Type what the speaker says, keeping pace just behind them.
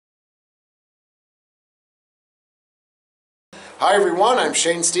Hi everyone, I'm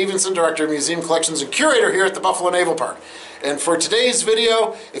Shane Stevenson, Director of Museum Collections and Curator here at the Buffalo Naval Park. And for today's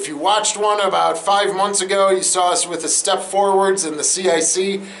video, if you watched one about 5 months ago, you saw us with the step forwards in the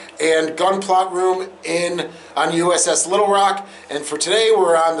CIC and gun plot room on USS Little Rock. And for today,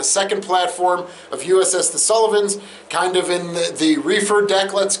 we're on the second platform of USS The Sullivans, kind of in the reefer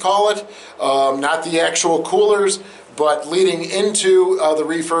deck, let's call it. Not the actual coolers, but leading into the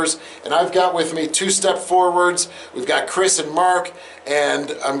reefers. And I've got with me two step forwards. We've got Chris and Mark,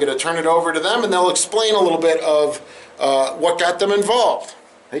 and I'm going to turn it over to them, and they'll explain a little bit of what got them involved.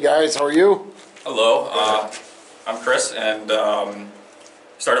 Hey guys, how are you? Hello, I'm Chris, and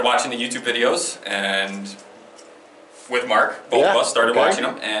started watching the YouTube videos, and with Mark, both of us started watching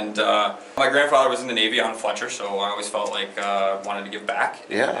them. And my grandfather was in the Navy on Fletcher, so I always felt like wanted to give back.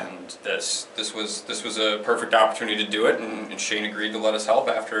 Yeah. And this was a perfect opportunity to do it, and Shane agreed to let us help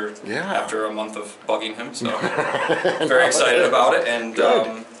after a month of bugging him. So very excited about it, and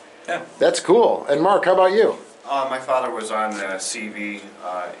yeah. That's cool. And Mark, how about you? My father was on the CV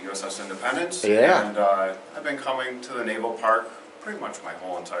USS Independence, Yeah. and I've been coming to the Naval Park pretty much my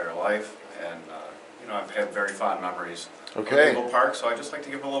whole entire life, and you know, I've had very fond memories of the Naval Park, so I just like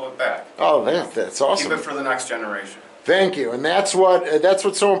to give a little bit back. Oh, that's awesome. Keep it for the next generation. Thank you, and that's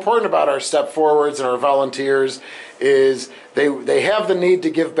what's so important about our step forwards and our volunteers is they have the need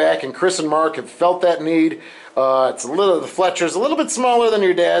to give back, and Chris and Mark have felt that need. It's the Fletcher's a little bit smaller than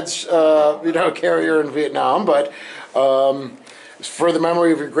your dad's carrier in Vietnam, but for the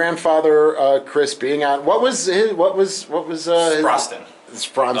memory of your grandfather, Chris being on, what was Sproston.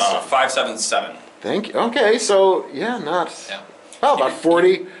 Sproston. 577. Thank you. Okay, so about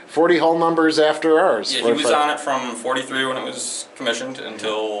 40 hull numbers after ours. Yeah, he was on it from 43 when it was commissioned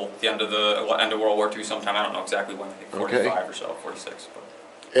until the end of World War II sometime. I don't know exactly when. I think 45 or so, 46.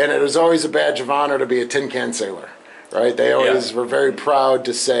 But. And it was always a badge of honor to be a tin can sailor, right? They always were very proud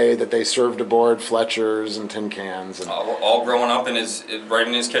to say that they served aboard Fletchers and tin cans. And all growing up right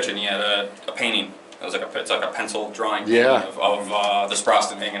in his kitchen, he had a painting. It's like a pencil drawing painting of the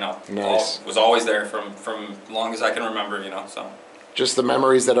Sproston hanging up. Nice. Was always there from long as I can remember, so. Just the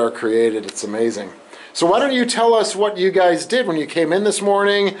memories that are created, it's amazing. So why don't you tell us what you guys did when you came in this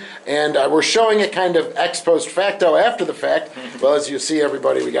morning, and we're showing it kind of ex post facto after the fact. Well, as you see,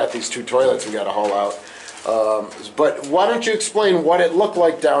 everybody, we got these two toilets we got to haul out. But why don't you explain what it looked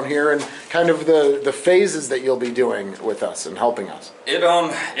like down here and kind of the phases that you'll be doing with us and helping us?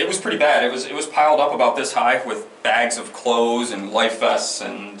 It was pretty bad. It was piled up about this high with bags of clothes and life vests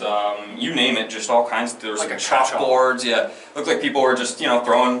and you name it, just all kinds. There was like chalkboards. Yeah, looked like people were just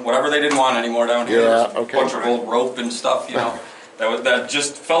throwing whatever they didn't want anymore down here. Yeah, a bunch of old rope and stuff. That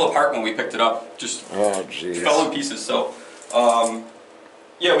just fell apart when we picked it up. Just fell in pieces. So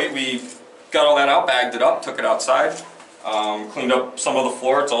yeah, we got all that out, bagged it up, took it outside, cleaned up some of the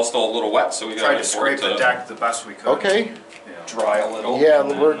floor. It's all still a little wet, so we tried to scrape the deck the best we could. Okay. Dry a little. Yeah,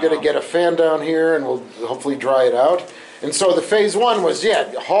 we're going to get a fan down here, and we'll hopefully dry it out. And so the phase one was,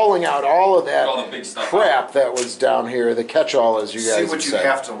 hauling out all of that all the big stuff crap that was down here, the catch-all, as you guys see what you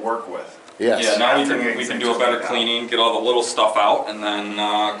have to work with. Yes. Yeah, now we can do a better cleaning, get all the little stuff out, and then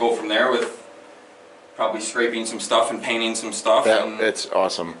go from there with probably scraping some stuff and painting some stuff. It's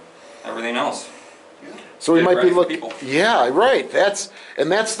awesome. Everything else. So we might be looking. Yeah, right. That's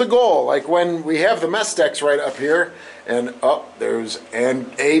the goal. Like when we have the mess decks right up here, and there's an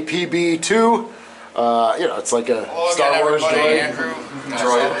APB-2. It's like a Star Wars droid. Andrew,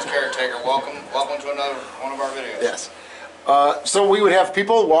 droid caretaker. Welcome to another one of our videos. Yes. So we would have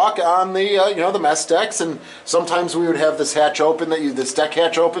people walk on the the mess decks, and sometimes we would have this hatch open, this deck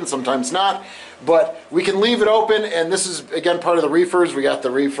hatch open, sometimes not. But we can leave it open, and this is again part of the reefers. We got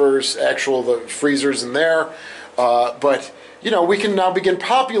the reefers, the freezers in there. But we can now begin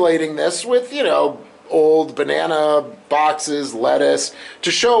populating this with old banana boxes, lettuce,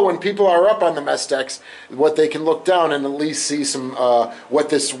 to show when people are up on the mess decks what they can look down and at least see some what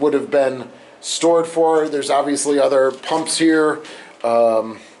this would have been stored for. There's obviously other pumps here,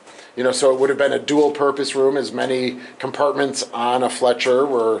 so it would have been a dual purpose room, as many compartments on a Fletcher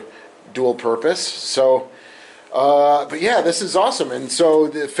were dual purpose. So but yeah, this is awesome. And so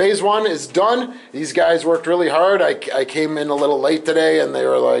the phase one is done. These guys worked really hard. I came in a little late today, and they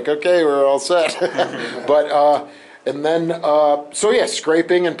were like, okay, we're all set. But and then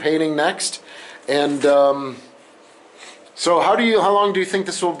scraping and painting next. And so how long do you think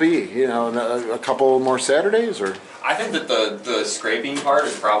this will be? A couple more Saturdays, or? I think that the scraping part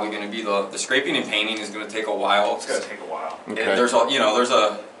is probably going to be the scraping and painting is going to take a while. It's going to take a while. Okay. There's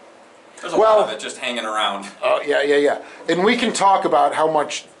a lot of it just hanging around. Oh yeah. And we can talk about how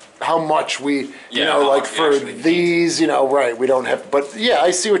much how much we, you Yeah, know, how like much we for actually these, you know, right, we don't have, but yeah,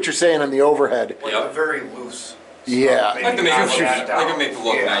 I see what you're saying on the overhead. Like Yep. a very loose. Yeah. Maybe I can make knock it, that down. I can make it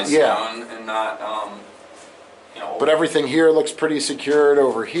look nice, Yeah. you know, and not, you know. But everything here looks pretty secured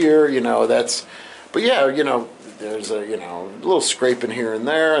over here, you know, that's, but yeah, you know, there's a, you know, a little scraping here and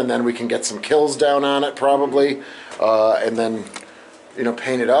there, and then we can get some kills down on it probably, and then, you know,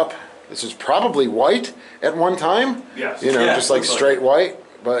 paint it up. This is probably white at one time. Yes. You know, Yeah, just like looks like straight it. white,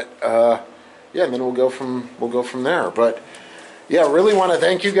 but, yeah, and then we'll go from there, but yeah, really want to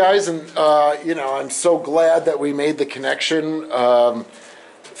thank you guys, and, you know, I'm so glad that we made the connection,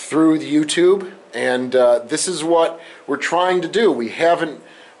 through the YouTube, and this is what we're trying to do. We haven't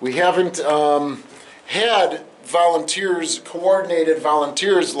had volunteers, coordinated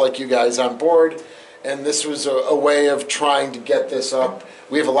volunteers like you guys on board, and this was a way of trying to get this up.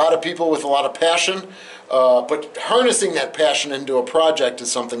 We have a lot of people with a lot of passion, but harnessing that passion into a project is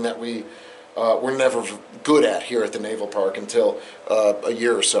something that we're never good at here at the Naval Park until a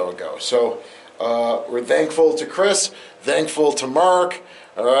year or so ago. So we're thankful to Chris, thankful to Mark,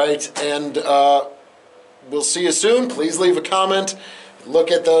 all right, and we'll see you soon. Please leave a comment.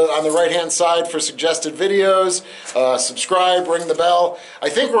 Look at on the right-hand side for suggested videos. Subscribe, ring the bell. I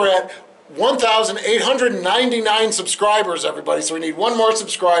think we're at 1,899 subscribers, everybody, so we need one more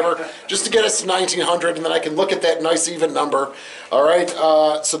subscriber just to get us to 1,900, and then I can look at that nice even number. All right,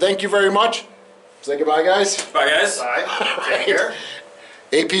 so thank you very much. Say goodbye, guys. Bye, guys. Bye. Take care.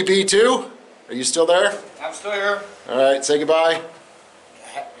 APB2, are you still there? I'm still here. All right, say goodbye.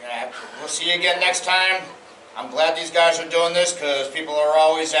 We'll see you again next time. I'm glad these guys are doing this because people are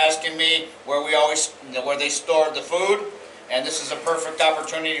always asking me where they stored the food, and this is a perfect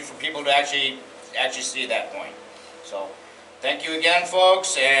opportunity for people to actually see that point. So, thank you again,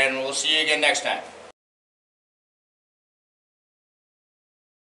 folks, and we'll see you again next time.